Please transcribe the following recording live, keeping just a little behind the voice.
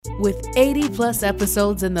With 80 plus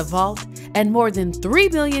episodes in the vault and more than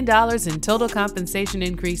 $3 million in total compensation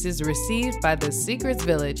increases received by the Secrets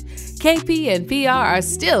Village, KP and PR are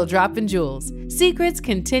still dropping jewels. Secrets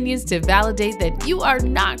continues to validate that you are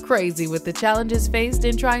not crazy with the challenges faced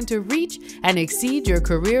in trying to reach and exceed your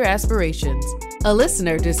career aspirations. A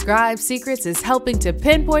listener describes Secrets as helping to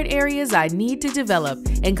pinpoint areas I need to develop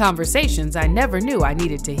and conversations I never knew I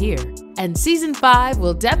needed to hear. And Season 5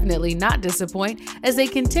 will definitely not disappoint as they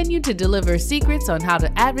continue to deliver secrets on how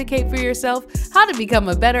to advocate for yourself, how to become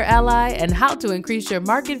a better ally, and how to increase your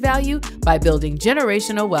market value by building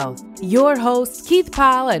generational wealth. Your hosts, Keith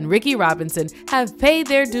Powell and Ricky Robinson, have paid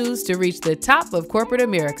their dues to reach the top of corporate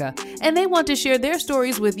America, and they want to share their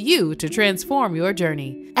stories with you to transform your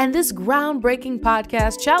journey. And this groundbreaking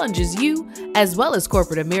podcast challenges you, as well as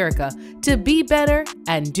corporate America, to be better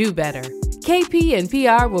and do better. KP and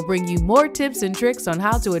PR will bring you more tips and tricks on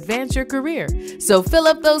how to advance your career. So fill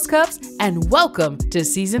up those cups and welcome to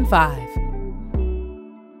Season 5.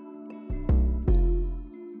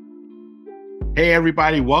 Hey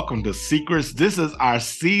everybody, welcome to Secrets. This is our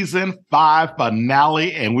Season 5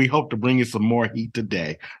 finale, and we hope to bring you some more heat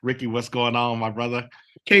today. Ricky, what's going on, my brother?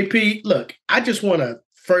 KP, look, I just want to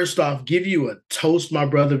first off give you a toast, my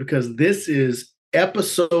brother, because this is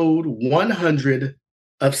episode 100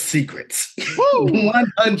 of Secrets.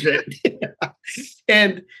 100.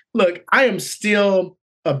 And look, I am still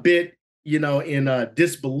a bit, in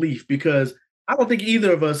disbelief because I don't think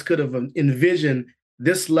either of us could have envisioned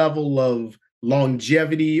this level of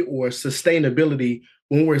longevity or sustainability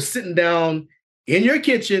when we're sitting down in your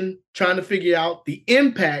kitchen trying to figure out the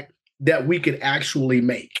impact that we could actually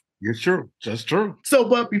make. You're true. That's true. So,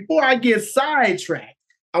 but before I get sidetracked,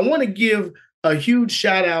 I want to give a huge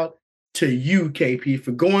shout out to you, KP,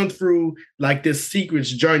 for going through like this Secrets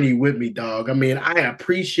journey with me, dog. I mean, I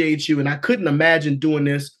appreciate you, and I couldn't imagine doing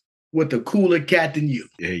this with a cooler cat than you.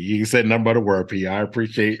 Yeah, you said nothing but a word, P. I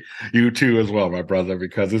appreciate you too as well, my brother,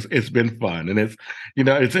 because it's been fun. And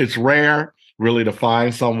it's rare really to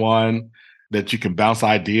find someone that you can bounce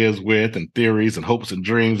ideas with and theories and hopes and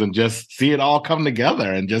dreams and just see it all come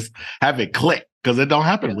together and just have it click, because it don't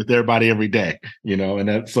happen with everybody every day,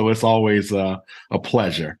 so it's always a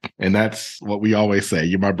pleasure. And that's what we always say.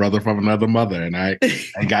 You're my brother from another mother, and I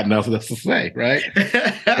ain't got nothing else to say, right?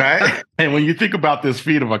 Right? And when you think about this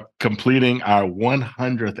feat of completing our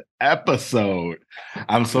 100th episode,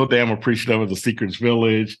 I'm so damn appreciative of the Secrets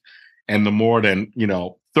Village and the more than,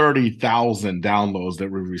 30,000 downloads that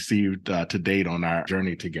we've received to date on our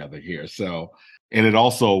journey together here. So, and it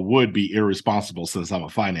also would be irresponsible, since I'm a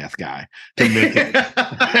finance guy, to mention,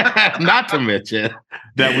 not to mention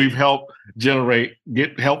that we've helped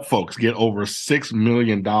help folks get over $6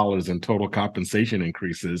 million in total compensation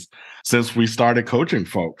increases since we started coaching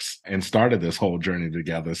folks and started this whole journey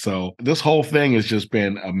together. So this whole thing has just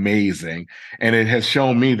been amazing. And it has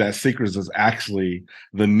shown me that Secrets is actually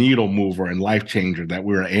the needle mover and life changer that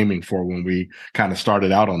we were aiming for when we kind of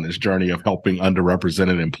started out on this journey of helping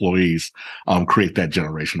underrepresented employees create that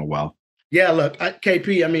generational wealth. Yeah, look,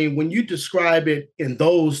 KP, I mean, when you describe it in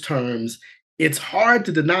those terms, it's hard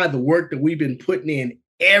to deny the work that we've been putting in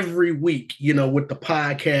every week, with the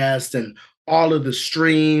podcast and all of the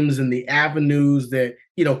streams and the avenues that,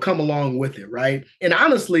 come along with it, right? And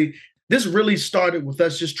honestly, this really started with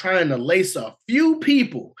us just trying to lace a few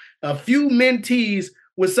people, a few mentees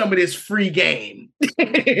with some of this free game.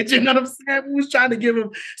 You know what I'm saying? We was trying to give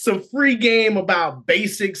them some free game about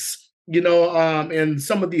basics, and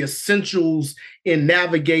some of the essentials in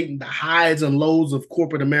navigating the highs and lows of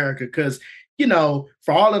corporate America. Because,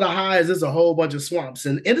 for all of the highs, there's a whole bunch of swamps.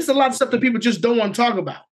 And it's a lot of stuff that people just don't want to talk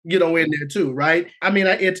about, in there too, right? I mean,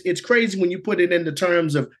 it's crazy when you put it into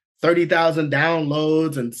terms of 30,000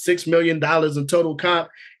 downloads and $6 million in total comp.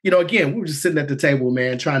 Again, we were just sitting at the table,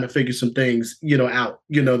 man, trying to figure some things, out,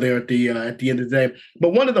 there at the end of the day.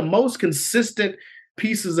 But one of the most consistent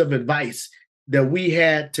pieces of advice that we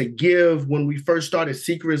had to give when we first started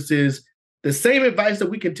Secrets is the same advice that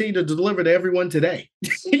we continue to deliver to everyone today.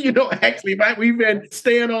 Actually, right? We've been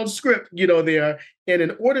staying on script, there. And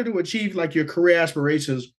in order to achieve like your career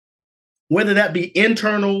aspirations, whether that be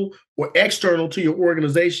internal or external to your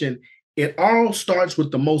organization, it all starts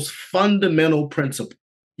with the most fundamental principle.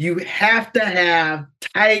 You have to have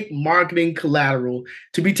tight marketing collateral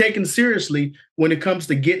to be taken seriously when it comes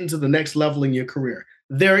to getting to the next level in your career.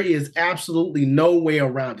 There is absolutely no way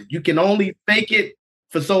around it. You can only fake it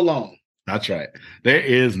for so long. That's right. There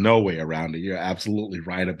is no way around it. You're absolutely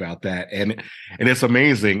right about that. And it's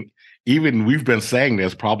amazing. Even we've been saying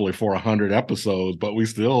this probably for 100 episodes, but we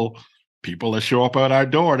still, people that show up at our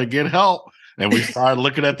door to get help And we started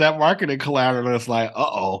looking at that marketing collateral, and it's like,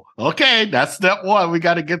 uh-oh, okay, that's step one. We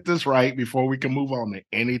got to get this right before we can move on to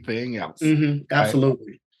anything else.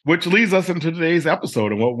 Absolutely. Right? Which leads us into today's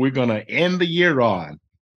episode and what we're going to end the year on.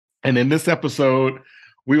 And in this episode,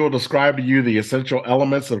 we will describe to you the essential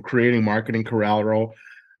elements of creating marketing collateral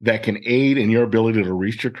that can aid in your ability to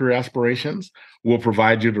reach your career aspirations. We'll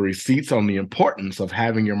provide you the receipts on the importance of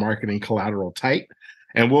having your marketing collateral tight.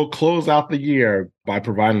 And we'll close out the year by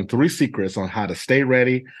providing 3 secrets on how to stay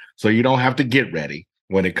ready so you don't have to get ready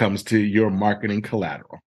when it comes to your marketing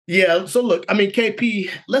collateral. Yeah. So look, I mean, KP,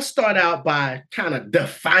 let's start out by kind of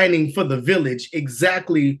defining for the village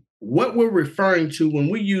exactly what we're referring to when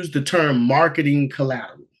we use the term marketing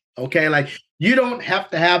collateral. Okay. Like, you don't have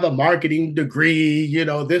to have a marketing degree,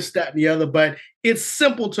 this, that, and the other, but it's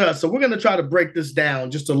simple to us. So we're going to try to break this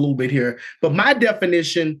down just a little bit here. But my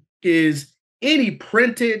definition is any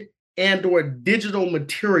printed and or digital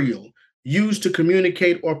material used to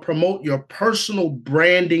communicate or promote your personal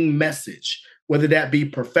branding message, whether that be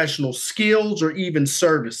professional skills or even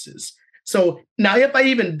services. So now if I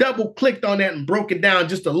even double clicked on that and broke it down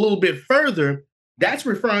just a little bit further, that's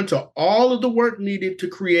referring to all of the work needed to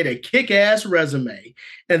create a kick-ass resume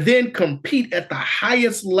and then compete at the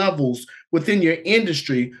highest levels within your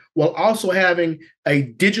industry while also having a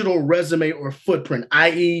digital resume or footprint,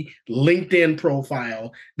 i.e. LinkedIn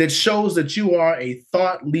profile that shows that you are a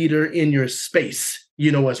thought leader in your space,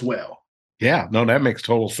 as well. Yeah, no, that makes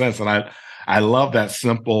total sense. And I love that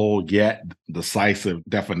simple yet decisive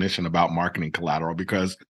definition about marketing collateral,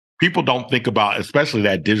 because people don't think about, especially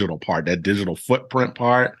that digital part, that digital footprint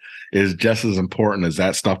part is just as important as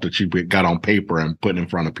that stuff that you got on paper and put in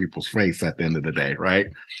front of people's face at the end of the day, right?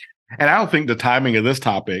 And I don't think the timing of this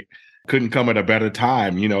topic couldn't come at a better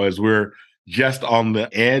time, as we're just on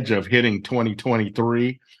the edge of hitting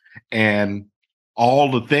 2023 and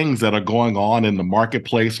all the things that are going on in the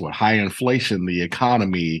marketplace with high inflation, the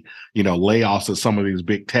economy, layoffs at some of these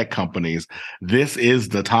big tech companies. This is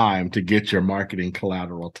the time to get your marketing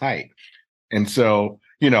collateral tight. And so,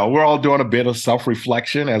 we're all doing a bit of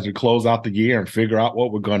self-reflection as we close out the year and figure out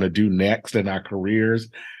what we're going to do next in our careers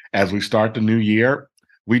as we start the new year.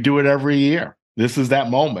 We do it every year. This is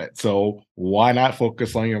that moment. So why not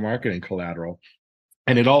focus on your marketing collateral?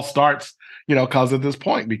 And it all starts, because at this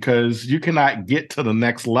point, because you cannot get to the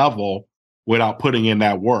next level without putting in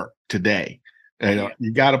that work today. And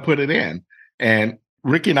you got to put it in. And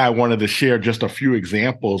Ricky and I wanted to share just a few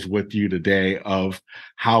examples with you today of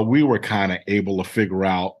how we were kind of able to figure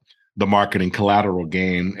out the marketing collateral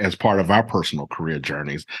game as part of our personal career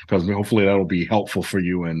journeys, because hopefully that'll be helpful for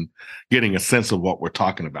you in getting a sense of what we're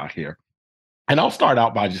talking about here. And I'll start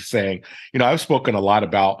out by just saying, I've spoken a lot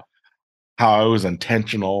about how I was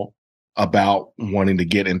intentional about wanting to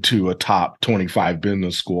get into a top 25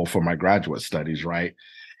 business school for my graduate studies, right?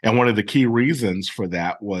 And one of the key reasons for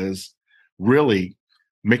that was really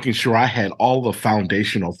making sure I had all the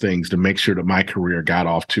foundational things to make sure that my career got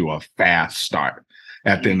off to a fast start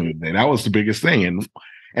at the end of the day. That was the biggest thing.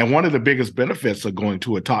 And one of the biggest benefits of going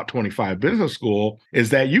to a top 25 business school is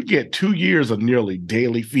that you get 2 years of nearly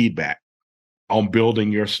daily feedback on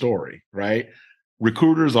building your story, right?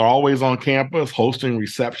 Recruiters are always on campus hosting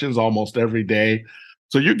receptions almost every day.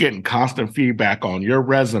 So you're getting constant feedback on your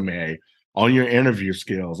resume, on your interview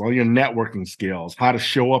skills, on your networking skills, how to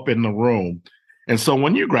show up in the room. And so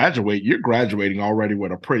when you graduate, you're graduating already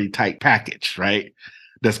with a pretty tight package, right?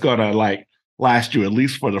 That's going to last you at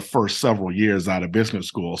least for the first several years out of business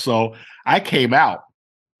school. So I came out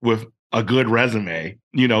with a good resume,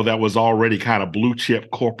 that was already kind of blue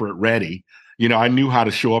chip corporate ready. I knew how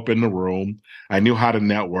to show up in the room. I knew how to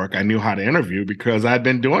network. I knew how to interview because I'd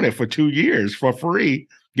been doing it for 2 years for free,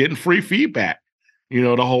 getting free feedback,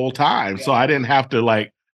 the whole time. So I didn't have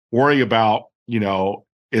to worry about,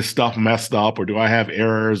 is stuff messed up or do I have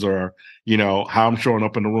errors or, how I'm showing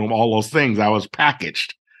up in the room, all those things. I was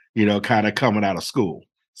packaged, kind of coming out of school.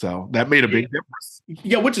 So that made a big difference.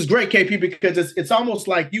 Yeah, which is great, KP, because it's almost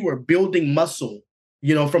like you were building muscle,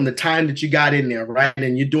 from the time that you got in there, right?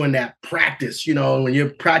 And you're doing that practice, when you're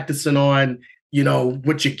practicing on,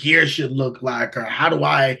 what your gear should look like, or how do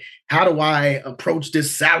I approach this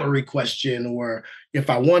salary question, or if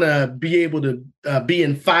I want to be able to be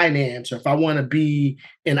in finance, or if I want to be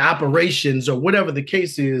in operations, or whatever the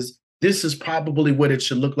case is, this is probably what it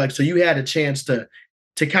should look like. So you had a chance to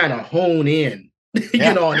kind of hone in.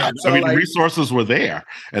 Yeah. On that. So the resources were there.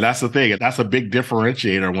 And that's the thing. That's a big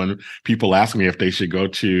differentiator when people ask me if they should go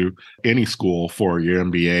to any school for your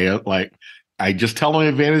MBA. I just tell them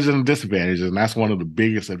advantages and disadvantages. And that's one of the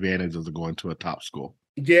biggest advantages of going to a top school.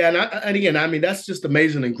 Yeah, and again, I mean, that's just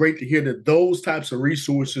amazing and great to hear that those types of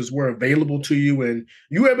resources were available to you and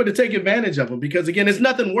you were able to take advantage of them. Because again, it's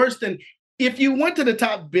nothing worse than if you went to the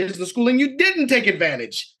top business school and you didn't take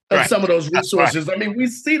advantage of Right. some of those Right. resources. I mean, we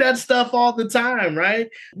see that stuff all the time, right?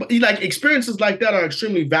 But like experiences like that are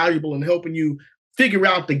extremely valuable in helping you figure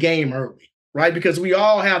out the game early, right? Because we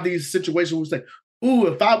all have these situations where we say, "Ooh,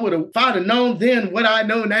 if I'd have known then what I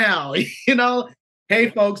know now," you know, hey,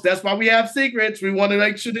 folks, that's why we have secrets. We want to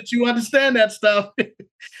make sure that you understand that stuff.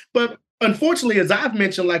 But unfortunately, as I've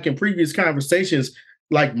mentioned, like in previous conversations,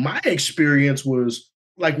 like my experience was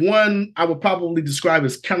like one I would probably describe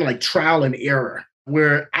as kind of like trial and error,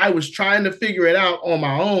 where I was trying to figure it out on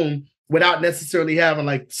my own without necessarily having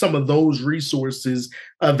like some of those resources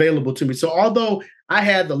available to me. So although I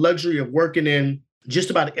had the luxury of working in just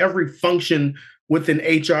about every function within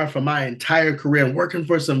HR for my entire career and working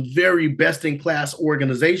for some very best in class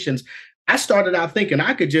organizations, I started out thinking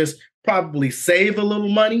I could just probably save a little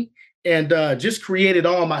money and just create it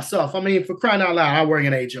all myself. I mean, for crying out loud, I work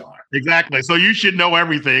in HR. Exactly. So you should know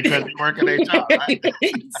everything because you work in HR, right?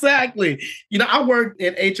 Exactly. You know, I worked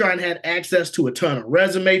in HR and had access to a ton of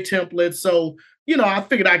resume templates. So, you know, I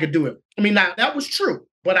figured I could do it. I mean, now that was true,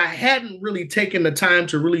 but I hadn't really taken the time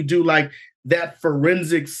to really do like that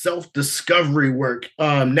forensic self-discovery work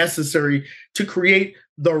necessary to create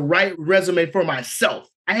the right resume for myself.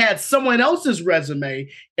 I had someone else's resume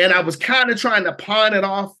and I was kind of trying to pawn it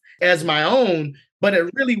off as my own, but it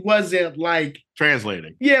really wasn't like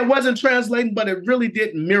Translating. yeah, it wasn't translating, but it really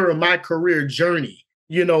didn't mirror my career journey,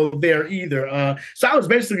 you know, there either. So I was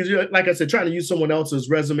basically, like I said, trying to use someone else's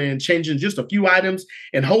resume and changing just a few items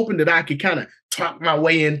and hoping that I could kind of talk my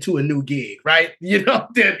way into a new gig, right? You know,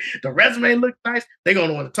 that the resume looked nice, they're going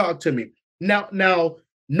to want to talk to me. Now,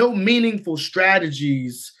 no meaningful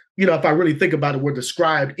strategies, you know, if I really think about it, were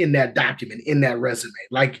described in that document, in that resume.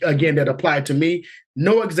 Like, again, that applied to me.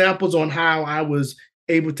 No examples on how I was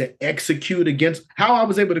able to execute against, how I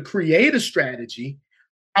was able to create a strategy,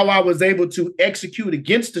 how I was able to execute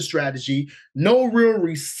against the strategy, no real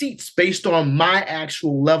receipts based on my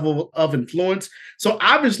actual level of influence. So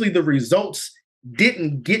obviously the results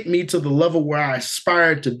didn't get me to the level where I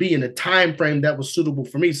aspired to be in a time frame that was suitable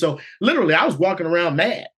for me. So literally I was walking around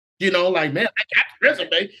mad, you know, like, man, I got the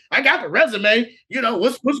resume. I got the resume. You know,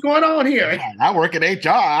 what's going on here? I work in HR.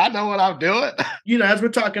 I know what I'm doing. You know, as we're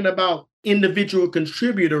talking about individual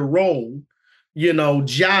contributor role, you know,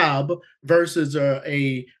 job versus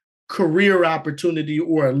a career opportunity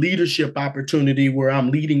or a leadership opportunity where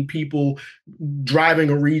I'm leading people,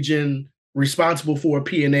 driving a region, responsible for a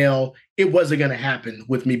P&L, it wasn't going to happen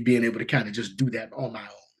with me being able to kind of just do that on my own.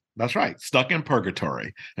 That's right. Stuck in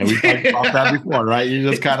purgatory. And we talked about that before, right?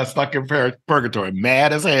 You're just kind of stuck in purgatory,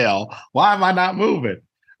 mad as hell. Why am I not moving?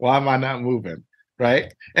 Why am I not moving?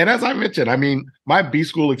 Right. And as I mentioned, I mean, my B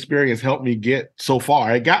school experience helped me get so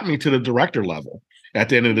far. It got me to the director level at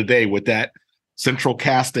the end of the day with that central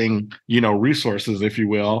casting, you know, resources, if you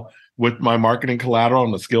will, with my marketing collateral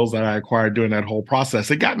and the skills that I acquired during that whole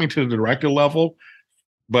process. It got me to the director level,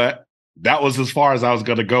 but that was as far as I was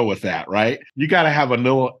going to go with that, right? You got to have a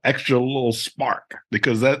little spark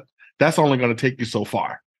because that's only going to take you so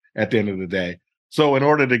far at the end of the day. So in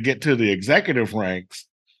order to get to the executive ranks,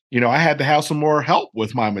 you know, I had to have some more help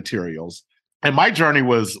with my materials. And my journey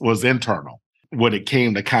was internal when it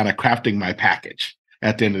came to kind of crafting my package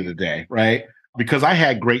at the end of the day, right? Because I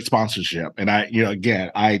had great sponsorship. And I, you know,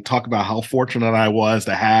 again, I talk about how fortunate I was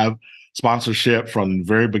to have sponsorship from the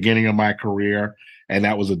very beginning of my career. And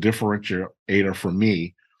that was a differentiator for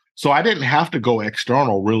me. So I didn't have to go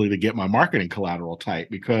external really to get my marketing collateral tight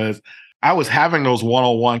because I was having those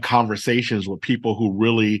one-on-one conversations with people who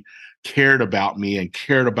really cared about me and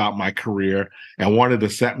cared about my career and wanted to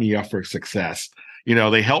set me up for success. You know,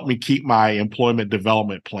 they helped me keep my employment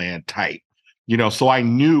development plan tight, you know, so I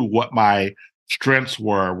knew what my strengths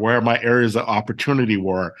were, where my areas of opportunity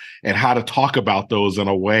were, and how to talk about those in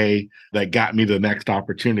a way that got me the next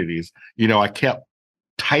opportunities. You know, I kept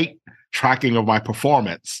tight tracking of my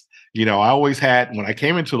performance. You know, I always had, when I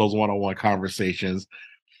came into those one-on-one conversations,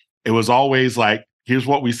 it was always like, here's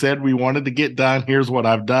what we said we wanted to get done. Here's what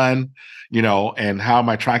I've done, you know, and how am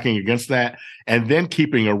I tracking against that? And then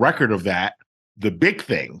keeping a record of that, the big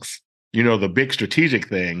things, you know, the big strategic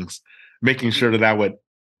things, making sure that I would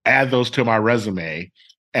add those to my resume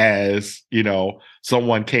as, you know,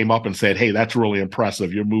 someone came up and said, hey, that's really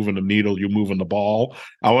impressive. You're moving the needle, you're moving the ball.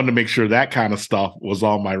 I wanted to make sure that kind of stuff was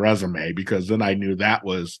on my resume because then I knew that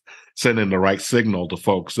was sending the right signal to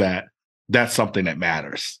folks that that's something that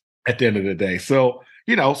matters at the end of the day. So,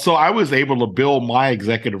 you know, so I was able to build my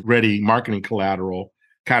executive ready marketing collateral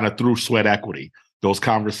kind of through sweat equity. those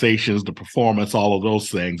conversations, the performance, all of those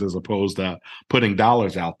things, as opposed to putting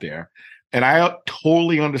dollars out there. And I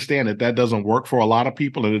totally understand that that doesn't work for a lot of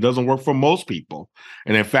people, and it doesn't work for most people.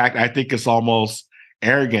 And in fact, I think it's almost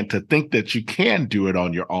arrogant to think that you can do it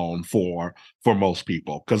on your own for most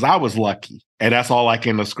people, because I was lucky, and that's all I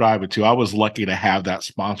can ascribe it to. I was lucky to have that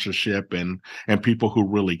sponsorship and people who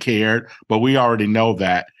really cared. But we already know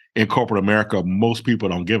that in corporate America, most people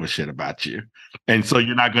don't give a shit about you. And so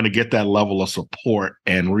you're not going to get that level of support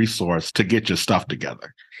and resource to get your stuff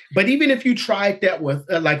together. But even if you tried that with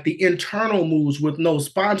like the internal moves with no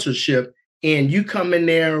sponsorship, and you come in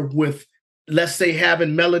there with, let's say,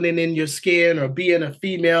 having melanin in your skin or being a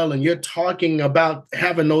female, and you're talking about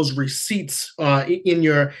having those receipts in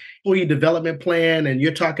your employee development plan, and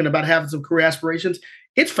you're talking about having some career aspirations,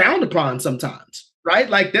 it's frowned upon sometimes. Right?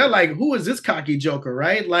 Like, they're like, who is this cocky joker?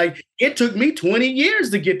 Right? Like, it took me 20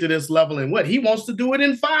 years to get to this level. And what he wants to do it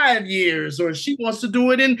in 5 years, or she wants to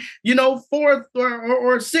do it in, 4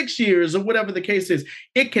 or 6 years, or whatever the case is.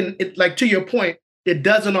 Like, to your point, it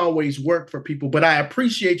doesn't always work for people. But I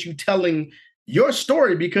appreciate you telling your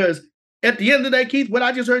story, because at the end of the day, Keith, what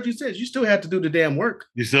I just heard you say is you still have to do the damn work.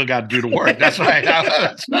 You still got to do the work. That's right.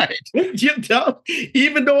 That's right.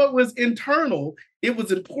 Even though it was internal, it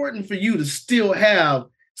was important for you to still have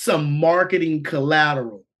some marketing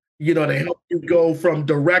collateral, to help you go from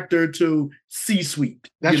director to C-suite.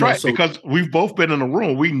 That's right. Because we've both been in the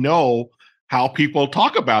room. We know how people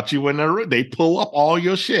talk about you when they pull up all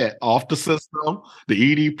your shit off the system, the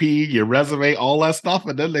EDP, your resume, all that stuff,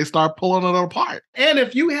 and then they start pulling it apart. And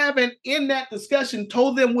if you haven't, in that discussion,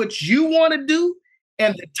 told them what you want to do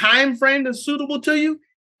and the time frame that's suitable to you,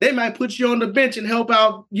 they might put you on the bench and help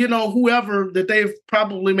out, whoever that they've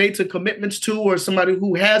probably made some commitments to, or somebody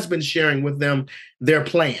who has been sharing with them their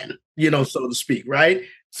plan, so to speak, right?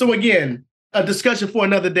 So again, a discussion for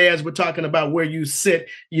another day, as we're talking about where you sit,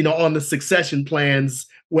 on the succession plans,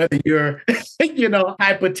 whether you're,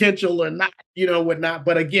 high potential or not, whatnot.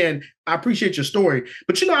 But again, I appreciate your story.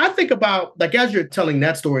 But, I think about, like, as you're telling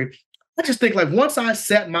that story, I just think, like, once I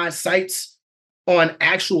set my sights on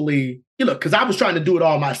actually, because I was trying to do it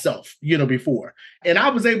all myself, before, and I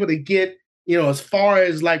was able to get, as far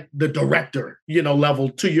as like the director, level,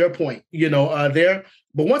 to your point, there.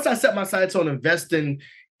 But once I set my sights on investing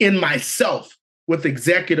in myself with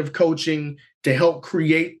executive coaching to help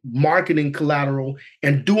create marketing collateral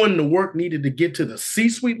and doing the work needed to get to the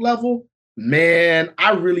C-suite level, man,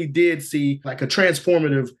 I really did see like a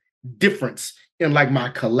transformative difference in like my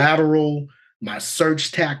collateral, my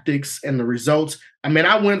search tactics, and the results. I mean,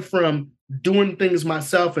 I went from doing things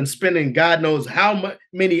myself and spending God knows how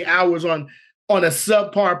many hours on a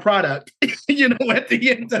subpar product, at the end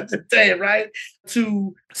of the day, right?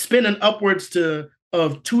 To spending upwards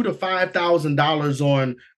of $2,000 to $5,000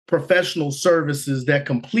 on professional services that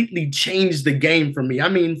completely changed the game for me. I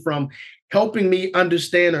mean, from helping me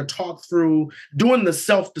understand or talk through doing the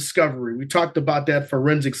self-discovery. We talked about that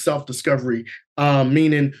forensic self-discovery,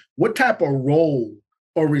 meaning what type of role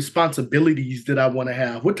or responsibilities did I want to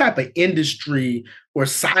have? What type of industry or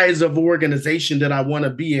size of organization that I want to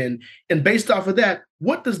be in? And based off of that,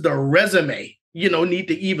 what does the resume, need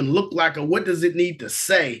to even look like, or what does it need to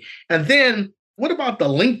say? And then what about the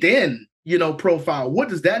LinkedIn, profile? What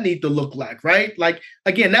does that need to look like, right? Like,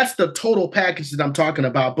 again, that's the total package that I'm talking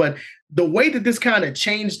about. But the way that this kind of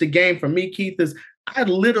changed the game for me, Keith, is I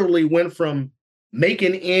literally went from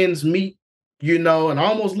making ends meet, and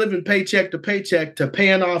almost living paycheck to paycheck, to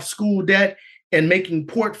paying off school debt and making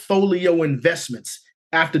portfolio investments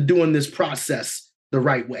after doing this process the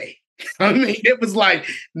right way. I mean, it was like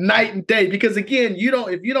night and day, because again,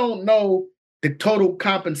 if you don't know the total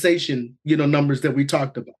compensation, numbers that we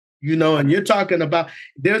talked about, and you're talking about,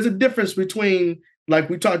 there's a difference between, like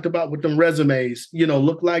we talked about with them resumes,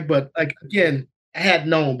 look like, but like, again, I had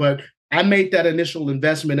known, but I made that initial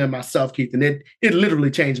investment in myself, Keith, and it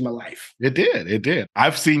literally changed my life. It did.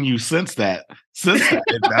 I've seen you since that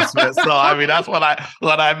investment. So I mean, that's when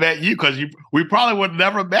I met you, because we probably would have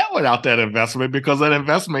never met without that investment, because that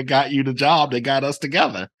investment got you the job that got us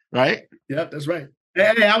together, right? Yep, that's right.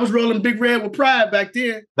 Hey, I was rolling Big Red with pride back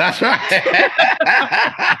then. That's right.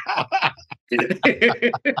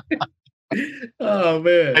 Oh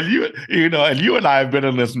man. And you and I have been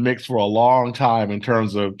in this mix for a long time in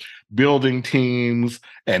terms of building teams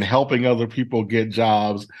and helping other people get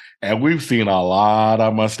jobs. And we've seen a lot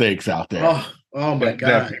of mistakes out there. Oh my God.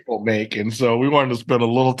 That people make. And so we wanted to spend a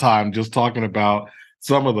little time just talking about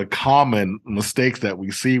some of the common mistakes that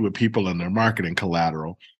we see with people in their marketing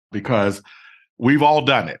collateral, because we've all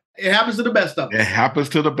done it. It happens to the best of them. It happens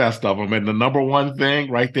to the best of them. And the number one thing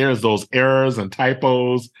right there is those errors and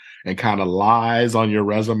typos and kind of lies on your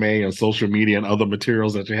resume and social media and other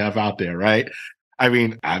materials that you have out there, right? I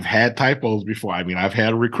mean, I've had typos before. I mean, I've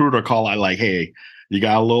had a recruiter call out like, hey, you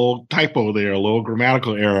got a little typo there, a little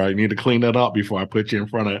grammatical error. I need to clean that up before I put you in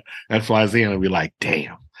front of XYZ. And I'll be like,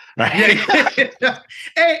 damn. Right?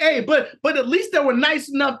 hey, but at least they were nice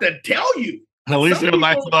enough to tell you. At least they were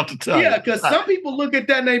nice enough to tell you. Yeah, because some people look at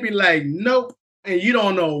that and they be like, nope. And you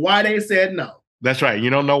don't know why they said no. That's right. You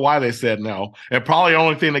don't know why they said no. And probably the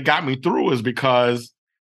only thing that got me through is because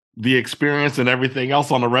the experience and everything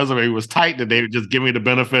else on the resume was tight, that they would just give me the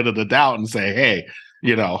benefit of the doubt and say, hey,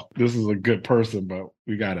 this is a good person, but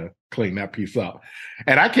we got to clean that piece up.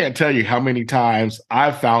 And I can't tell you how many times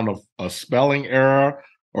I've found a spelling error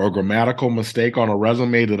or a grammatical mistake on a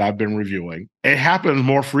resume that I've been reviewing. It happens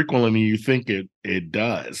more frequently than you think it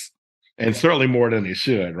does, and certainly more than it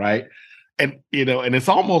should, right? And, and it's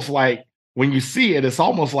almost like when you see it, it's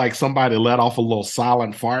almost like somebody let off a little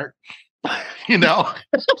silent fart, and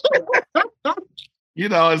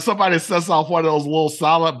somebody sets off one of those little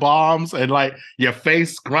silent bombs and like your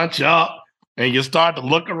face scrunch up and you start to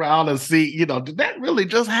look around and see, did that really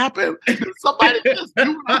just happen? Did somebody just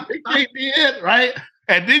do what I think they did, right?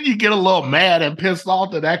 And then you get a little mad and pissed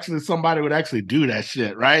off that actually somebody would actually do that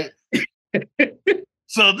shit, right?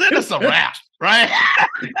 So then it's a wrap, right?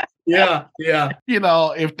 Yeah.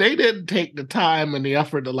 If they didn't take the time and the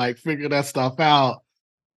effort to like figure that stuff out,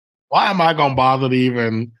 why am I going to bother to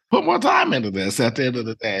even put more time into this at the end of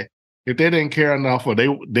the day? If they didn't care enough or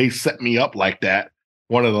they set me up like that,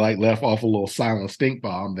 wanted to like left off a little silent stink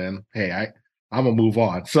bomb, then hey, I'm going to move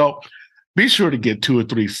on. So be sure to get 2 or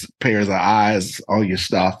 3 pairs of eyes on your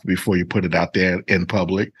stuff before you put it out there in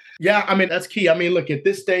public. Yeah, I mean, that's key. I mean, look, at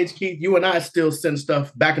this stage, Keith, you and I still send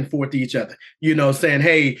stuff back and forth to each other, saying,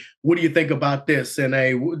 hey, what do you think about this? And,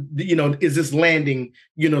 hey, is this landing,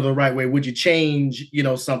 the right way? Would you change,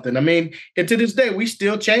 something? I mean, and to this day, we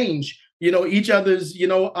still change, each other's,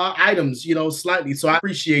 items, slightly. So I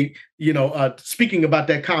appreciate, speaking about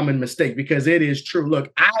that common mistake, because it is true.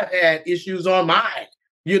 Look, I've had issues on mine.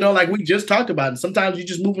 Like we just talked about, and sometimes you're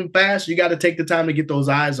just moving fast. You got to take the time to get those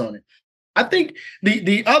eyes on it. I think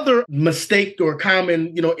the other mistake or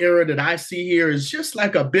common, error that I see here is just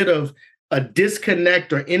like a bit of a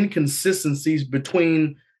disconnect or inconsistencies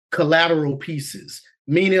between collateral pieces,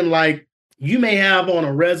 meaning like you may have on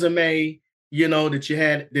a resume,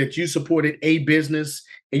 that you supported a business,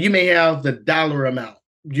 and you may have the dollar amount,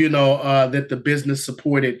 that the business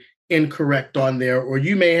supported incorrect on there, or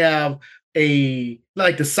you may have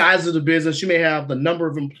like the size of the business, you may have the number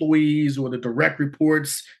of employees or the direct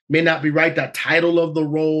reports may not be right. That title of the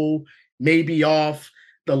role may be off,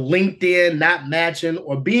 the LinkedIn not matching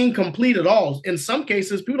or being complete at all. In some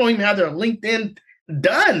cases, people don't even have their LinkedIn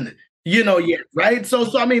done, yet, right?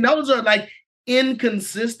 So I mean, those are like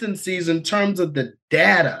inconsistencies in terms of the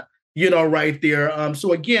data, right there.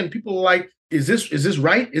 So again, people are like, is this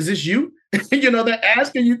right? Is this you? They're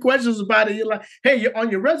asking you questions about it. You're like, hey, on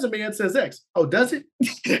your resume, it says X. Oh, does it?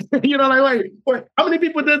 Like, wait, how many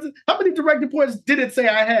direct reports did it say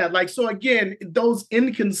I had? Like, so again, those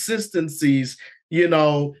inconsistencies,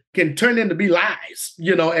 can turn into be lies,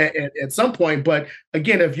 at some point. But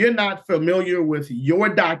again, if you're not familiar with your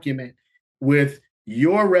document, with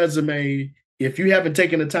your resume, if you haven't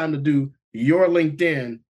taken the time to do your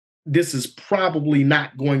LinkedIn, this is probably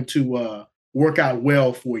not going to work out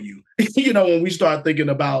well for you, when we start thinking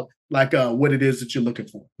about like what it is that you're looking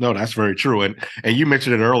for. No, that's very true. And you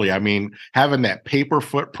mentioned it earlier. I mean, having that paper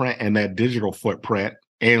footprint and that digital footprint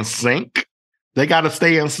in sync, they got to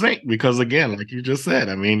stay in sync because again, like you just said,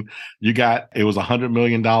 I mean, it was $100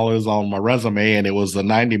 million on my resume and it was a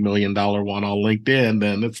 $90 million one on LinkedIn.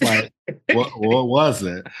 Then it's like, what was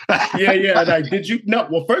it? Yeah. Like,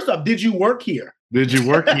 well, first off, did you work here? Did you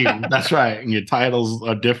work here? That's right. And your titles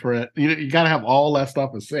are different. You got to have all that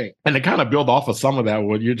stuff in sync. And to kind of build off of some of that,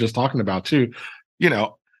 what you're just talking about too,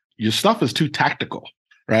 your stuff is too tactical,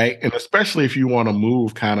 right? And especially if you want to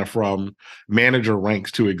move kind of from manager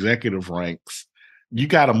ranks to executive ranks, you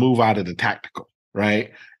got to move out of the tactical,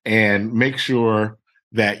 right? And make sure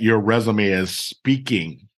that your resume is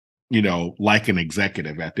speaking, like an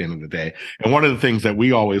executive at the end of the day. And one of the things that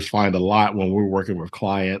we always find a lot when we're working with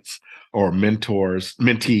clients or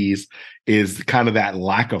mentees is kind of that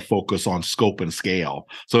lack of focus on scope and scale.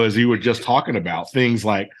 So as you were just talking about, things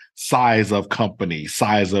like size of company,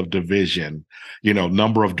 size of division,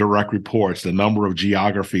 number of direct reports, the number of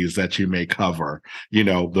geographies that you may cover,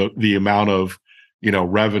 the amount of,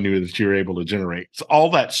 revenue that you're able to generate. So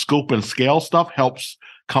all that scope and scale stuff helps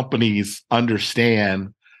companies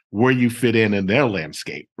understand where you fit in their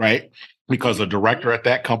landscape, right? because a director at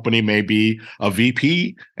that company may be a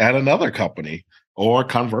VP at another company. Or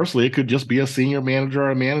conversely, it could just be a senior manager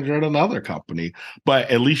or a manager at another company.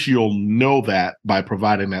 But at least you'll know that by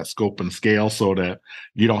providing that scope and scale so that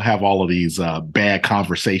you don't have all of these bad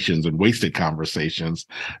conversations and wasted conversations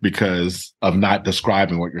because of not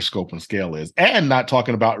describing what your scope and scale is and not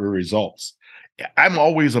talking about your results. I'm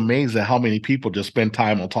always amazed at how many people just spend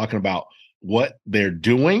time on talking about what they're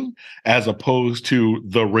doing as opposed to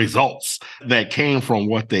the results that came from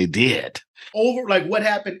what they did. Over like what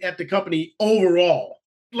happened at the company overall.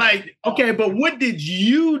 Like, okay, but what did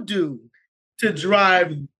you do to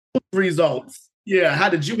drive results? Yeah, how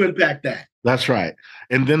did you impact that? That's right.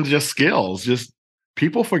 And then just skills, just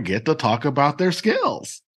people forget to talk about their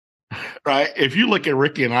skills, right? If you look at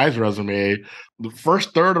Ricky and I's resume, the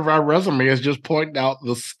first third of our resume is just pointing out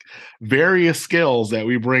the various skills that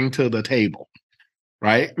we bring to the table,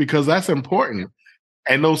 right? Because that's important.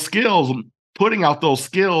 And those skills, putting out those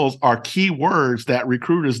skills are key words that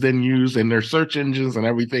recruiters then use in their search engines and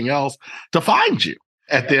everything else to find you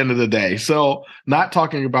at the end of the day. So not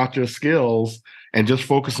talking about your skills and just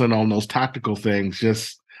focusing on those tactical things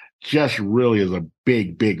just really is a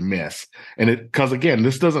big miss. And because again,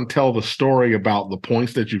 this doesn't tell the story about the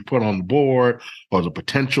points that you put on the board or the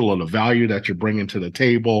potential or the value that you're bringing to the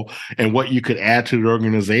table and what you could add to the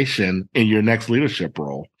organization in your next leadership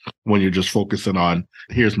role when you're just focusing on,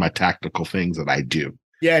 here's my tactical things that I do.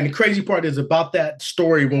 Yeah, and the crazy part is about that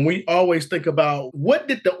story when we always think about what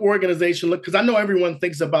did the organization look, because I know everyone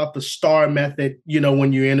thinks about the STAR method,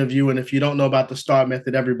 when you interview. And if you don't know about the STAR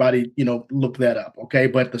method, everybody, look that up. Okay.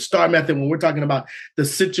 But the STAR method, when we're talking about the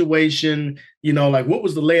situation, like what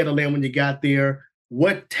was the lay of the land when you got there?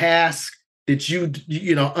 What task did you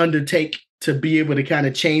undertake to be able to kind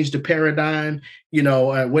of change the paradigm?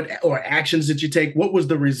 Or actions did you take? What was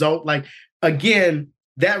the result? Like, again,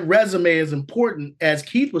 that resume is important, as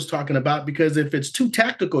Keith was talking about, because if it's too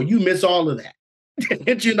tactical, you miss all of that.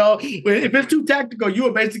 If it's too tactical, you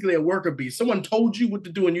are basically a worker bee. Someone told you what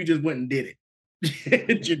to do and you just went and did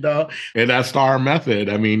it. And that STAR method,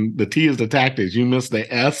 I mean, the T is the tactics. You miss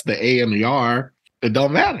the S, the A, and the R, it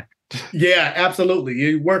don't matter. Yeah, absolutely.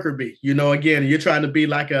 You're worker bee. Again, you're trying to be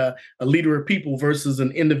like a leader of people versus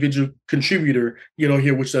an individual contributor,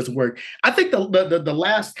 here, which doesn't work. I think the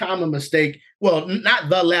last common mistake, well, not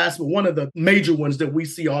the last, but one of the major ones that we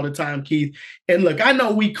see all the time, Keith. And look, I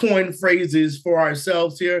know we coin phrases for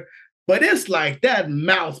ourselves here, but it's like that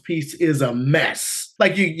mouthpiece is a mess.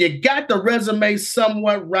 Like you got the resume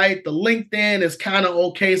somewhat right. The LinkedIn is kind of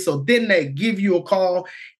okay. So then they give you a call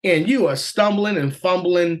and you are stumbling and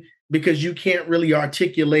fumbling because you can't really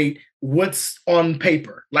articulate what's on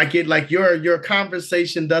paper. Like your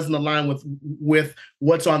conversation doesn't align with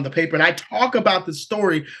what's on the paper. And I talk about this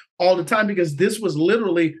story all the time because this was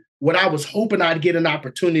literally what I was hoping I'd get an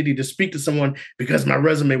opportunity to speak to someone because my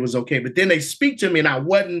resume was okay. But then they speak to me and I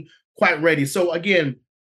wasn't quite ready. So again,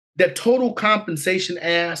 the total compensation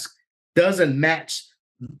ask doesn't match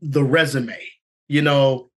the resume, and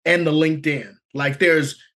the LinkedIn. Like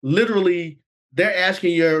there's literally, they're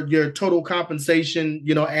asking your total compensation,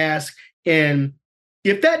 ask. And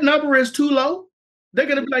if that number is too low, they're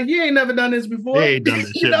going to be like, you ain't never done this before. They ain't done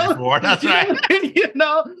this shit before. That's right.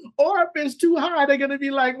 Or if it's too high, they're going to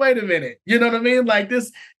be like, wait a minute. You know what I mean? Like this,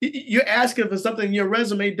 you're asking for something your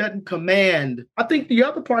resume doesn't command. I think the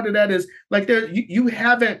other part of that is like you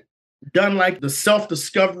haven't done like the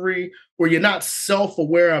self-discovery or you're not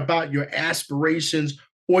self-aware about your aspirations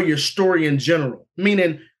or your story in general.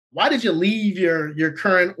 Meaning, why did you leave your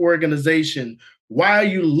current organization? Why are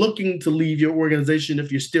you looking to leave your organization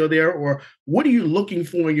if you're still there? Or what are you looking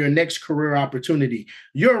for in your next career opportunity?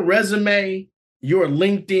 Your resume, your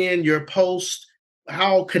LinkedIn, your post,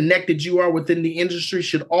 how connected you are within the industry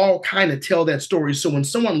should all kind of tell that story. So when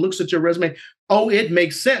someone looks at your resume, it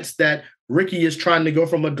makes sense that Ricky is trying to go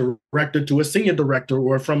from a director to a senior director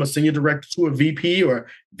or from a senior director to a VP or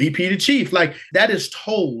VP to chief. Like that is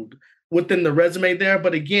told within the resume there.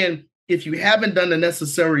 But again, if you haven't done the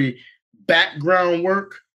necessary background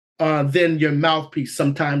work, then your mouthpiece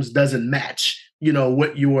sometimes doesn't match,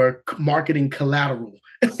 what your marketing collateral,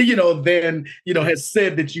 then, has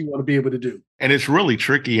said that you want to be able to do. And it's really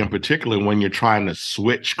tricky in particular when you're trying to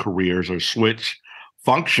switch careers or switch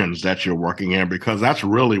functions that you're working in, because that's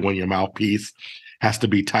really when your mouthpiece has to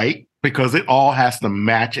be tight because it all has to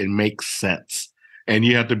match and make sense. And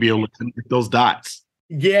you have to be able to connect those dots.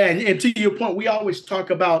 Yeah. And to your point, we always talk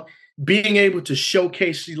about being able to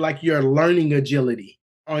showcase like your learning agility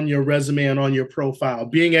on your resume and on your profile,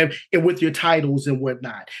 being able and with your titles and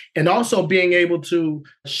whatnot, and also being able to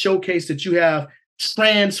showcase that you have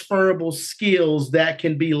transferable skills that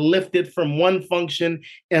can be lifted from one function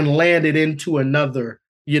and landed into another,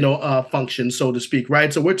 function, so to speak,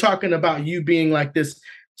 right? So we're talking about you being like this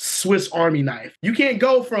Swiss Army knife. You can't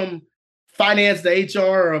go from finance to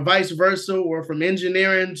HR or vice versa, or from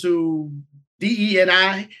engineering to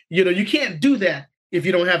DE&I. You can't do that if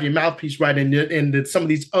you don't have your mouthpiece right, and that some of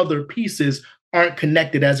these other pieces aren't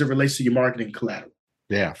connected as it relates to your marketing collateral.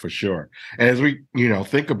 Yeah, for sure. And as we,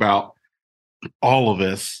 think about all of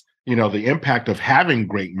this, the impact of having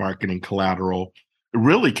great marketing collateral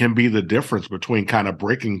really can be the difference between kind of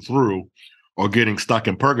breaking through or getting stuck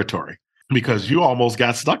in purgatory, because you almost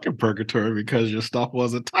got stuck in purgatory because your stuff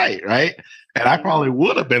wasn't tight, right? And I probably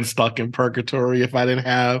would have been stuck in purgatory if I didn't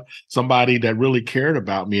have somebody that really cared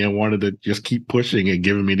about me and wanted to just keep pushing and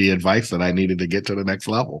giving me the advice that I needed to get to the next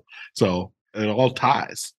level. So it all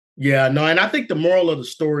ties. Yeah, no, and I think the moral of the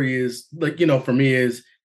story is, like, for me is,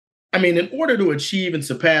 in order to achieve and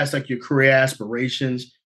surpass like your career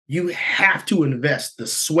aspirations, you have to invest the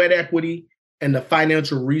sweat equity and the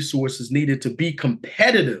financial resources needed to be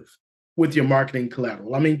competitive with your marketing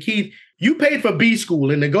collateral. Keith, you paid for B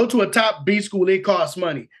school, and to go to a top B school, it costs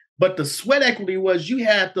money. But the sweat equity was you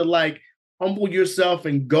had to humble yourself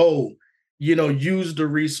and go, use the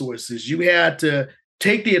resources. You had to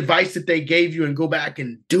take the advice that they gave you and go back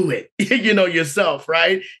and do it, yourself,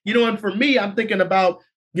 right? And for me, I'm thinking about,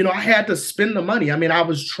 I had to spend the money. I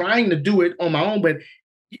was trying to do it on my own, but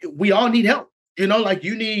we all need help.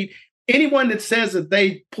 You need anyone that says that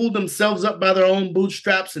they pulled themselves up by their own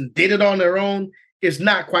bootstraps and did it on their own is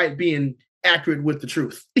not quite being accurate with the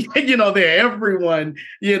truth. Everyone,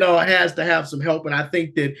 has to have some help. And I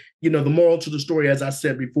think that, the moral to the story, as I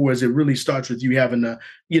said before, is it really starts with you having to,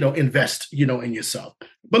 invest, in yourself.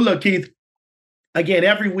 But look, Keith, again,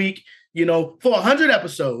 every week, for 100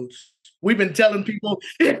 episodes, we've been telling people,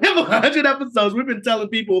 we've been telling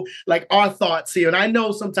people like our thoughts here. And I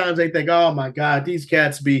know sometimes they think, oh my God, these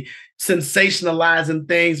cats be sensationalizing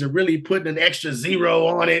things and really putting an extra zero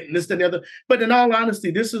on it and this and the other. But in all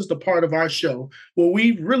honesty, this is the part of our show where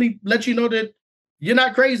we really let you know that you're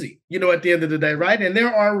not crazy, at the end of the day, right? And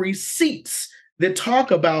there are receipts that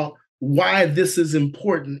talk about why this is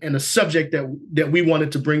important and a subject that we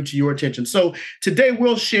wanted to bring to your attention. So today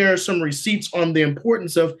we'll share some receipts on the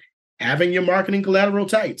importance of having your marketing collateral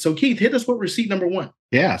tight. So Keith, hit us with receipt number 1.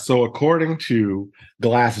 Yeah. So according to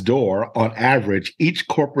Glassdoor, on average, each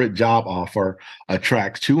corporate job offer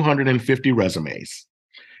attracts 250 resumes.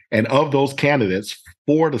 And of those candidates,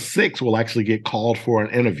 4 to 6 will actually get called for an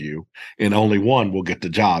interview, and only 1 will get the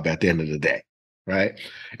job at the end of the day. Right.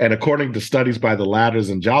 And according to studies by the Ladders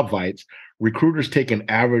and JobVites, recruiters take an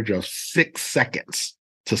average of 6 seconds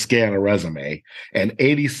to scan a resume, and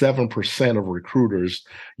 87% of recruiters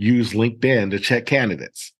use LinkedIn to check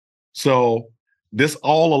candidates. So this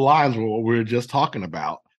all aligns with what we were just talking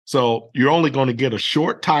about. So you're only going to get a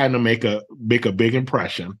short time to make a big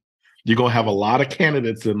impression. You're going to have a lot of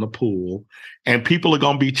candidates in the pool, and people are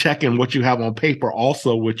going to be checking what you have on paper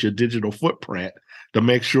also with your digital footprint to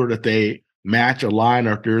make sure that they match, align,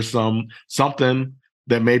 or if there's something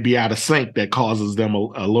that may be out of sync that causes them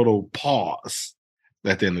a little pause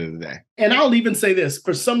at the end of the day. And I'll even say this,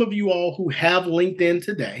 for some of you all who have LinkedIn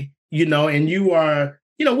today, and you are,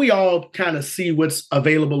 we all kind of see what's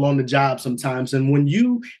available on the job sometimes. And when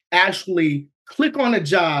you actually click on a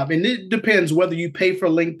job, and it depends whether you pay for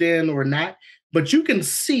LinkedIn or not, but you can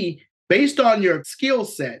see based on your skill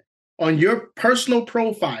set, on your personal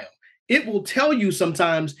profile, it will tell you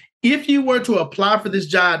sometimes if you were to apply for this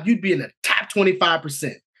job, you'd be in the top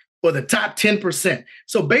 25%. Or the top 10%.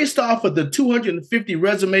 So based off of the 250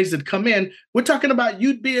 resumes that come in, we're talking about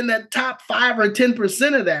you'd be in that top 5 or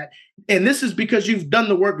 10% of that. And this is because you've done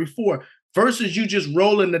the work before versus you just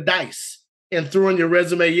rolling the dice and throwing your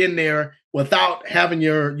resume in there without having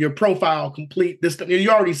your profile complete.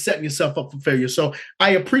 You're already setting yourself up for failure. So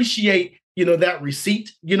I appreciate, that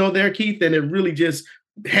receipt, there, Keith, and it really just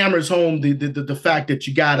hammers home the fact that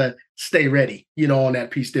you gotta stay ready, on that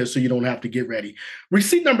piece there, so you don't have to get ready.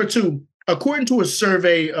 Receipt number 2, according to a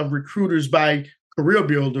survey of recruiters by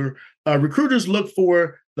CareerBuilder, recruiters look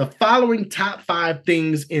for the following top 5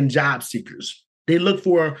 things in job seekers. They look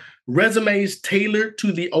for resumes tailored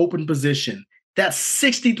to the open position. That's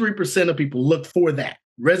 63% of people look for that.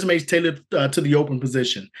 Resumes tailored to the open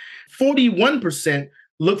position. 41%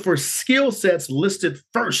 look for skill sets listed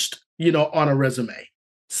first, on a resume.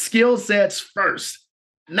 Skill sets first,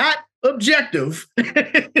 not objective,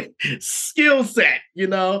 skill set,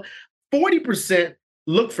 40%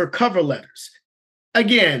 look for cover letters.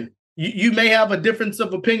 Again, You may have a difference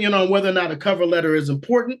of opinion on whether or not a cover letter is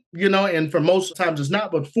important, and for most times it's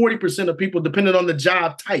not, but 40% of people, depending on the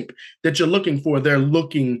job type that you're looking for, they're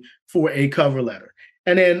looking for a cover letter.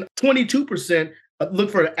 And then 22% look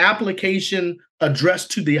for an application addressed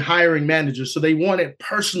to the hiring manager. So they want it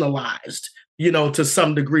personalized, to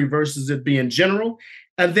some degree versus it being general.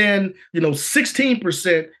 And then,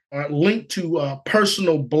 16% are linked to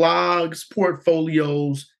personal blogs,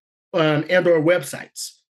 portfolios, and or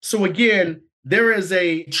websites. So again, there is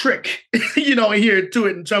a trick, here to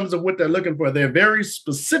it in terms of what they're looking for. They're very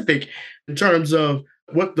specific in terms of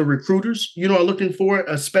what the recruiters, are looking for,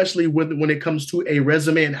 especially when it comes to a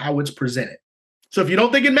resume and how it's presented. So if you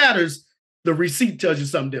don't think it matters, the receipt tells you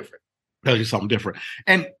something different.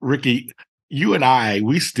 And Ricky, you and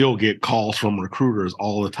we still get calls from recruiters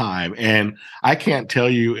all the time. And I can't tell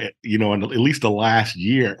you, in at least the last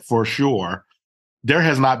year for sure, there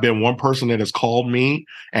has not been one person that has called me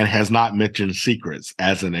and has not mentioned secrets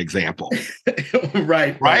as an example.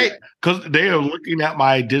 Right? Because they are looking at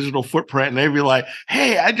my digital footprint and they be like,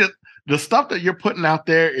 hey, the stuff that you're putting out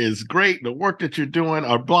there is great. The work that you're doing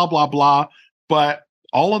or blah, blah, blah. But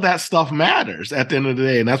all of that stuff matters at the end of the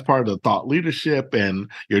day. And that's part of the thought leadership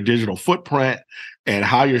and your digital footprint and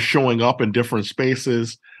how you're showing up in different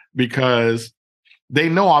spaces, because they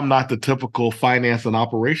know I'm not the typical finance and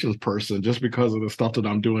operations person just because of the stuff that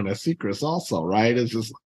I'm doing at Secrets also, right? It's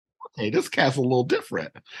just, okay, this cat's a little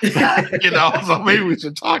different, so maybe we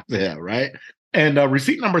should talk to him, right? And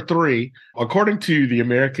receipt number 3, according to the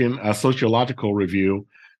American Sociological Review,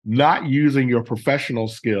 not using your professional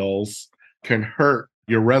skills can hurt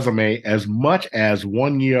your resume as much as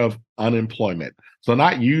 1 year of unemployment. So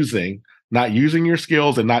not using your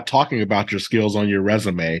skills and not talking about your skills on your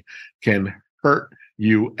resume can hurt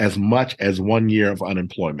you as much as 1 year of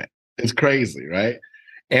unemployment. It's crazy, right?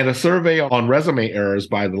 And a survey on resume errors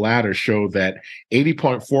by the latter showed that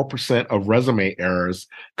 80.4% of resume errors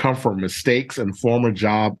come from mistakes in former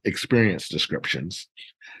job experience descriptions.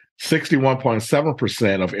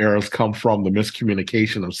 61.7% of errors come from the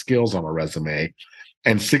miscommunication of skills on a resume,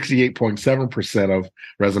 and 68.7% of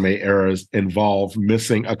resume errors involve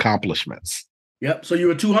missing accomplishments. Yep. So you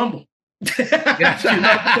were too humble. You're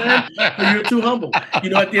too humble, at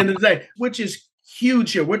the end of the day, which is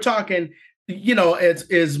huge here. We're talking,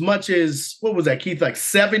 as much as, what was that, Keith, like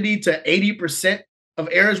 70 to 80% of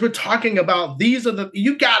errors. We're talking about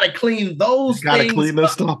you got to clean those things. You got to clean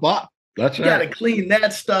this stuff up. That's right. You got to clean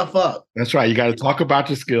that stuff up. That's right. You got to talk about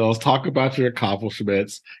your skills, talk about your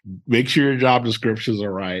accomplishments, make sure your job descriptions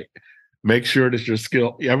are right. Make sure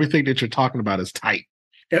that everything that you're talking about is tight.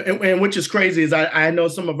 And which is crazy is I know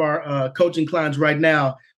some of our coaching clients right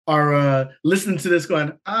now are listening to this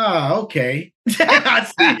going, okay. Now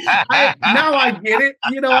I get it.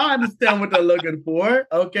 I understand what they're looking for.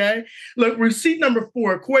 Okay. Look, receipt number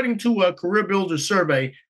 4, according to a Career Builder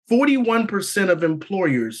survey, 41% of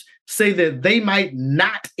employers say that they might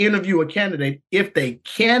not interview a candidate if they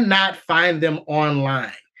cannot find them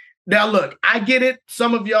online. Now, look, I get it.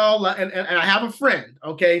 Some of y'all, and I have a friend,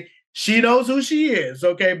 okay? She knows who she is,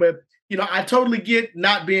 okay? But, I totally get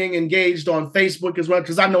not being engaged on Facebook as well,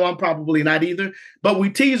 because I know I'm probably not either. But we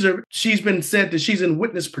tease her. She's been said that she's in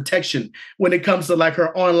witness protection when it comes to like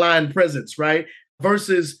her online presence, right?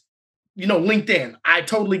 Versus, LinkedIn. I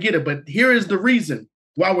totally get it. But here is the reason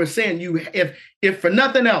why we're saying if for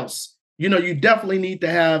nothing else, you definitely need to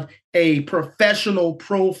have a professional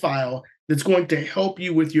profile that's going to help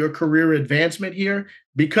you with your career advancement here.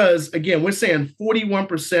 Because again, we're saying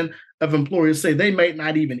 41% of employers say they might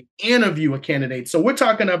not even interview a candidate. So we're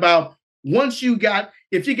talking about if you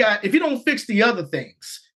don't fix the other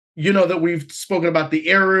things, that we've spoken about, the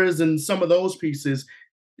errors and some of those pieces,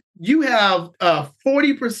 you have a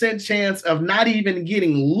 40% chance of not even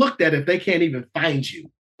getting looked at if they can't even find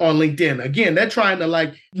you on LinkedIn. Again, they're trying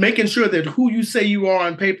to making sure that who you say you are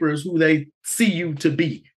on paper is who they see you to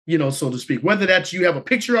be, so to speak, whether that's you have a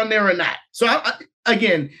picture on there or not. So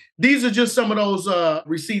again, these are just some of those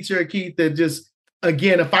receipts here, Keith, that just,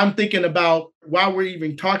 again, if I'm thinking about why we're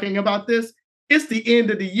even talking about this, it's the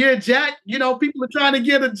end of the year, Jack. People are trying to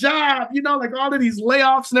get a job, like all of these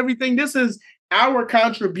layoffs and everything. This is our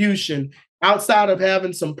contribution outside of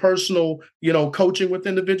having some personal, coaching with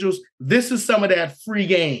individuals. This is some of that free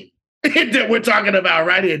game that we're talking about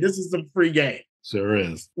right here. This is some free game. Sure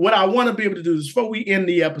is. What I want to be able to do is, before we end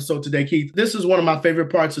the episode today, Keith, this is one of my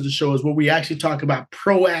favorite parts of the show, is where we actually talk about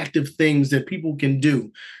proactive things that people can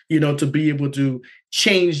do, to be able to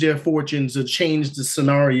change their fortunes or change the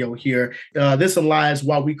scenario here. This lies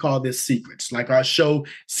why we call this Secrets, like our show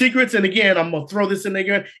Secrets. And again, I'm going to throw this in there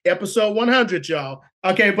again, episode 100, y'all.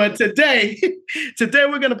 Okay, but today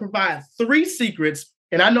we're going to provide 3 secrets.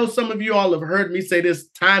 And I know some of you all have heard me say this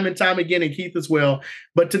time and time again, and Keith as well.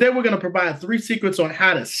 But today we're going to provide 3 secrets on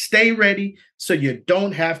how to stay ready so you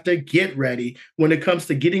don't have to get ready when it comes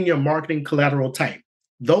to getting your marketing collateral tight.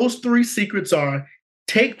 Those 3 secrets are: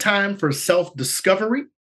 take time for self-discovery.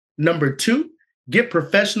 Number 2, get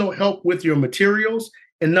professional help with your materials.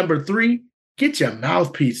 And number 3, get your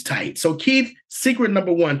mouthpiece tight. So Keith, secret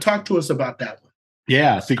number 1, talk to us about that one.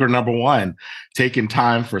 Yeah, secret number 1, taking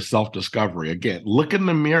time for self-discovery. Again, look in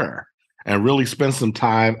the mirror and really spend some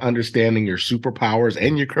time understanding your superpowers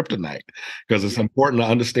and your kryptonite, because it's important to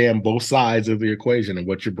understand both sides of the equation and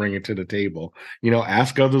what you're bringing to the table.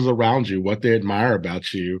 Ask others around you what they admire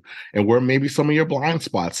about you and where maybe some of your blind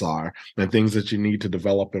spots are and things that you need to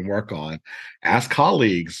develop and work on. Ask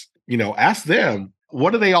colleagues, ask them,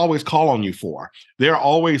 what do they always call on you for? There are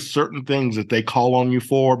always certain things that they call on you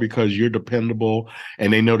for because you're dependable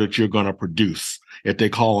and they know that you're going to produce if they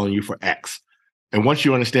call on you for X. And once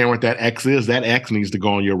you understand what that X is, that X needs to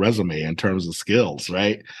go on your resume in terms of skills,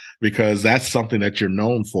 right? Because that's something that you're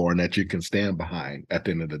known for and that you can stand behind at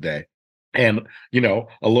the end of the day. And, a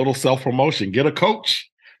little self-promotion, get a coach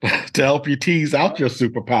to help you tease out your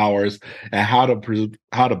superpowers and how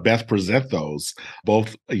to best present those,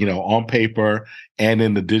 both on paper and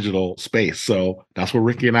in the digital space. So that's what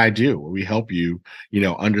Ricky and I do. We help you,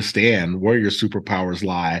 understand where your superpowers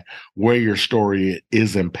lie, where your story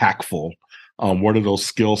is impactful. What are those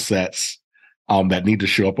skill sets that need to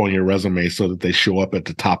show up on your resume so that they show up at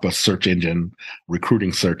the top of search engine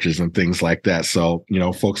recruiting searches and things like that. So,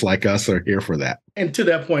 folks like us are here for that. And to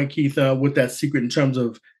that point, Keith, with that secret in terms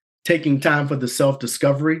of taking time for the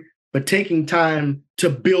self-discovery, but taking time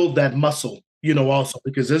to build that muscle, also,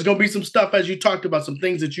 because there's going to be some stuff, as you talked about, some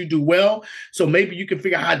things that you do well. So maybe you can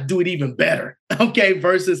figure out how to do it even better. Okay.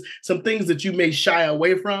 Versus some things that you may shy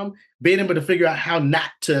away from, being able to figure out how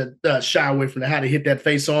not to shy away from it, how to hit that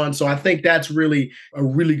face on. So I think that's really a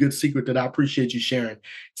really good secret that I appreciate you sharing.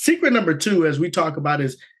 Secret number 2, as we talk about,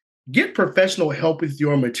 is get professional help with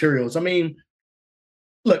your materials. I mean,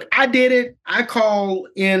 look, I did it. I call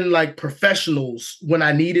in like professionals when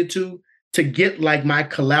I needed to get like my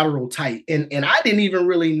collateral tight. And I didn't even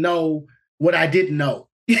really know what I didn't know,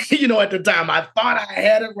 at the time. I thought I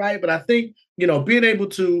had it right, but I think, being able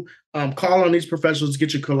to call on these professionals to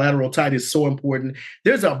get your collateral tight is so important.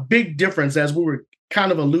 There's a big difference, as we were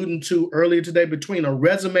kind of alluding to earlier today, between a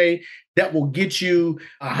resume that will get you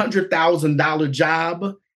 $100,000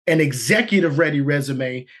 job, an executive ready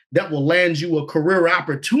resume that will land you a career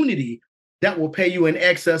opportunity that will pay you in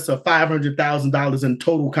excess of $500,000 in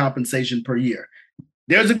total compensation per year.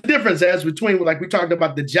 There's a difference as between, like we talked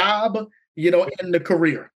about, the job, and the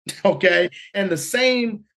career. Okay. And the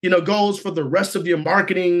same, goes for the rest of your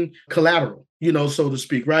marketing collateral, so to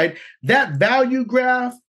speak, right? That value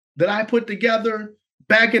graph that I put together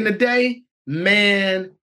back in the day, man,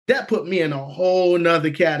 that put me in a whole nother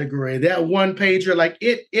category. That one pager, like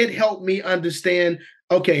it helped me understand,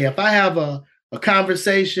 okay, if I have a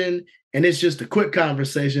conversation and it's just a quick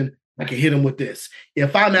conversation, I can hit them with this.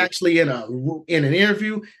 If I'm actually in an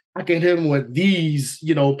interview, I can hit them with these,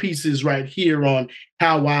 pieces right here on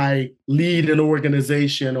how I lead an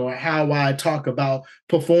organization or how I talk about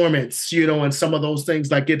performance, and some of those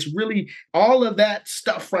things. Like, it's really all of that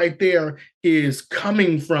stuff right there is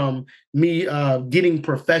coming from me getting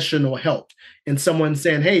professional help and someone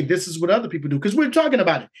saying, hey, this is what other people do. Because we're talking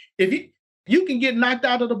about it. If you can get knocked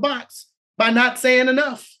out of the box by not saying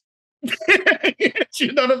enough.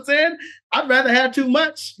 You know what I'm saying? I'd rather have too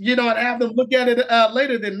much, and have them look at it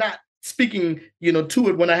later than not speaking, to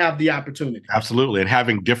it when I have the opportunity. Absolutely. And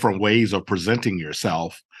having different ways of presenting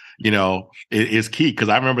yourself, is key. Because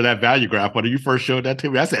I remember that value graph when you first showed that to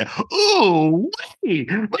me. I said, "Oh, wait,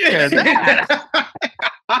 look at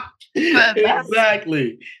that."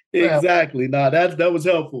 Exactly. No, that was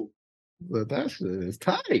helpful. But it's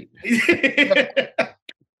tight.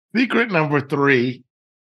 Secret number 3.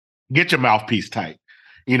 Get your mouthpiece tight.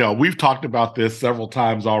 We've talked about this several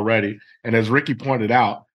times already. And as Ricky pointed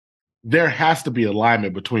out, there has to be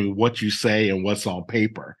alignment between what you say and what's on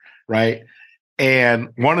paper, right? And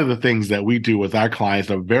one of the things that we do with our clients,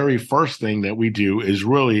 the very first thing that we do is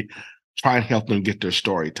really try and help them get their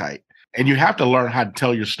story tight. And you have to learn how to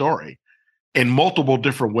tell your story. in multiple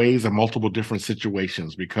different ways and multiple different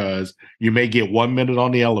situations, because you may get 1 minute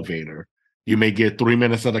on the elevator. You may get 3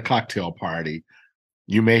 minutes at a cocktail party.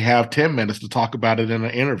 You may have 10 minutes to talk about it in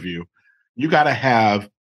an interview. You got to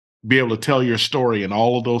be able to tell your story in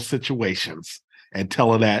all of those situations and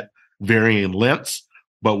tell it at varying lengths,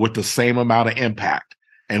 but with the same amount of impact.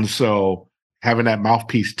 And so having that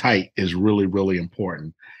mouthpiece tight is really, really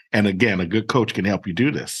important. And again, a good coach can help you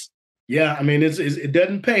do this. Yeah, I mean, it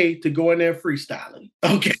doesn't pay to go in there freestyling.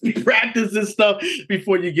 Okay, practice this stuff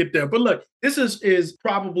before you get there. But look, this is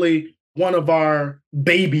probably one of our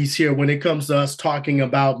babies here when it comes to us talking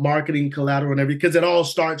about marketing collateral and everything, because it all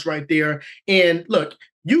starts right there. And look,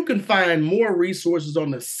 you can find more resources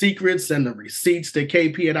on the secrets and the receipts that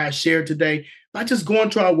KP and I shared today by just going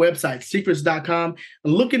to our website, secrets.com,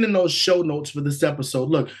 and looking in those show notes for this episode.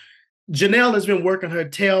 Look, Janelle has been working her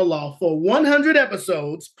tail off for 100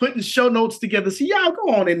 episodes, putting show notes together. So y'all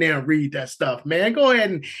go on in there and read that stuff, man. Go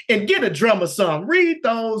ahead and get a drum or something. Read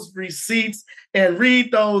those receipts and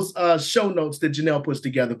read those show notes that Janelle puts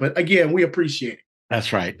together. But again, we appreciate it.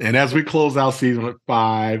 That's right. And as we close out season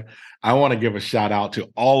 5, I want to give a shout out to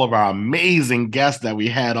all of our amazing guests that we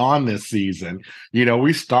had on this season. You know,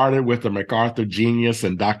 we started with the MacArthur genius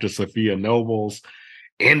and Dr. Sophia Nobles,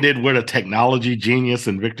 ended with a technology genius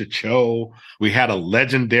in Victor Cho. We had a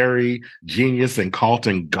legendary genius in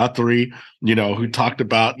Carlton Guthrie, you know, who talked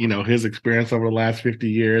about, you know, his experience over the last 50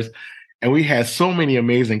 years. And we had so many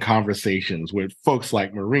amazing conversations with folks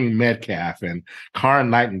like Maureen Metcalf and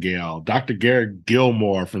Karen Nightingale, Dr. Garrett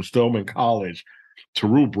Gilmore from Stillman College,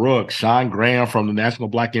 Taru Brooks, Sean Graham from the National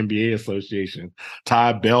Black MBA Association,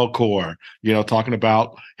 Todd Belcourt, you know, talking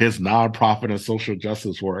about his nonprofit and social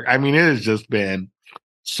justice work. I mean, it has just been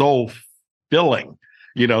so filling,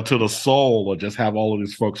 you know, to the soul, to just have all of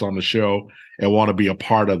these folks on the show and want to be a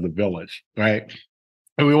part of the village, right?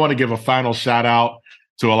 And we want to give a final shout out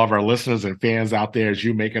to all of our listeners and fans out there as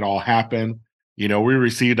you make it all happen. You know, we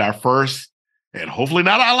received our first, and hopefully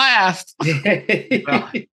not our last,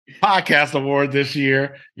 podcast award this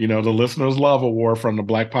year. You know, the Listeners Love Award from the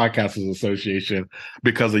Black Podcasters Association,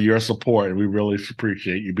 because of your support. And we really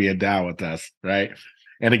appreciate you being down with us, right?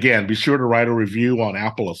 And again, be sure to write a review on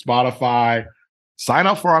Apple or Spotify. Sign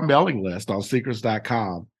up for our mailing list on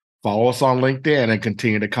secrets.com. Follow us on LinkedIn and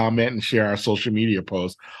continue to comment and share our social media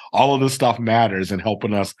posts. All of this stuff matters in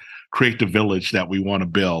helping us create the village that we want to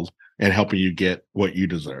build and helping you get what you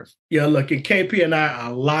deserve. Yeah, look, and KP and I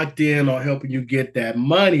are locked in on helping you get that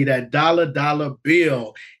money, that dollar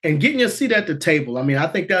bill, and getting your seat at the table. I mean, I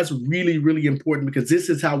think that's really, really important, because this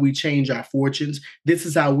is how we change our fortunes. This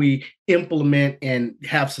is how we implement and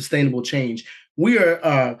have sustainable change. We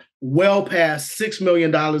are well past $6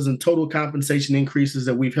 million in total compensation increases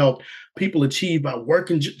that we've helped people achieve by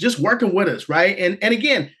just working with us, right? And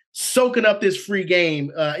again, soaking up this free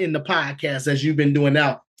game in the podcast, as you've been doing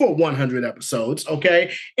now for 100 episodes,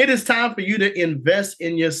 okay? It is time for you to invest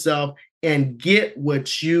in yourself and get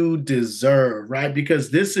what you deserve, right? Because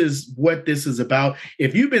this is what this is about.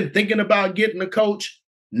 If you've been thinking about getting a coach,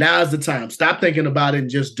 now's the time. Stop thinking about it and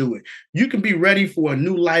just do it. You can be ready for a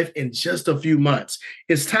new life in just a few months.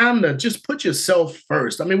 It's time to just put yourself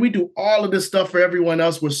first. I mean, we do all of this stuff for everyone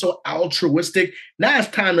else. We're so altruistic. Now it's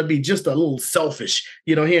time to be just a little selfish,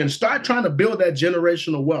 you know, here, and start trying to build that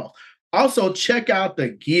generational wealth. Also, check out the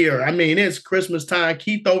gear. I mean, it's Christmas time.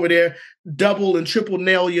 Keith over there double and triple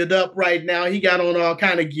nail you up right now. He got on all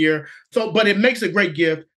kind of gear. But it makes a great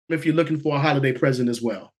gift if you're looking for a holiday present as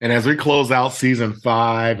well. And as we close out season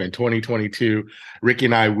 5 and 2022, Ricky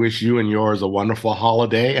and I wish you and yours a wonderful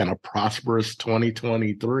holiday and a prosperous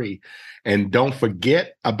 2023. And don't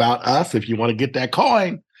forget about us if you want to get that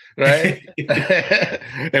coin, right?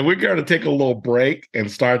 And we're going to take a little break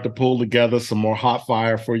and start to pull together some more hot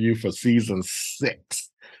fire for you for season 6.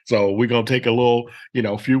 So we're going to take a little,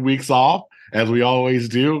 few weeks off, as we always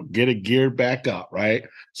do, get it geared back up, right?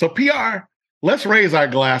 So PR, let's raise our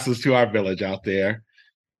glasses to our village out there,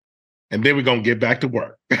 and then we're going to get back to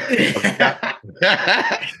work.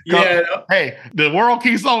 Yeah. Hey, the world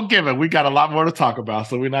keeps on giving. We got a lot more to talk about,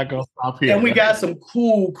 so we're not going to stop here. And we got some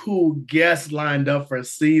cool guests lined up for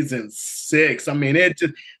season 6. I mean, it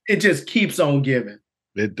just keeps on giving.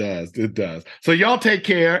 It does. It does. So y'all take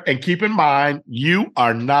care, and keep in mind, you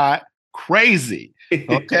are not crazy.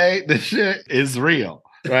 Okay? The shit is real.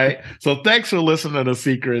 Right? So thanks for listening to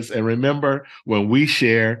Secrets. And remember, when we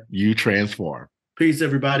share, you transform. Peace,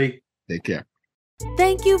 everybody. Take care.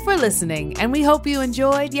 Thank you for listening, and we hope you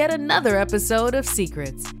enjoyed yet another episode of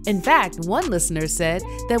Secrets. In fact, one listener said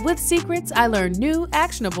that with Secrets, I learned new,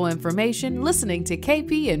 actionable information listening to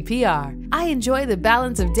KP and PR. I enjoy the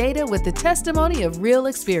balance of data with the testimony of real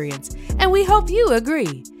experience, and we hope you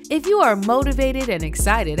agree. If you are motivated and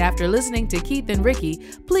excited after listening to Keith and Ricky,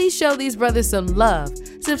 please show these brothers some love,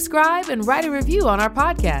 subscribe, and write a review on our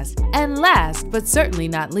podcast. And last, but certainly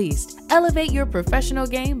not least, elevate your professional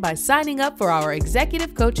game by signing up for our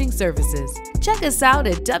executive coaching services. Check us out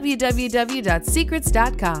at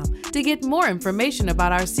www.secrets.com to get more information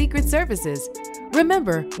about our secret services.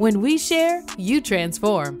 Remember, when we share, you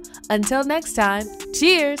transform. Until next time,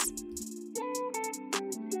 cheers!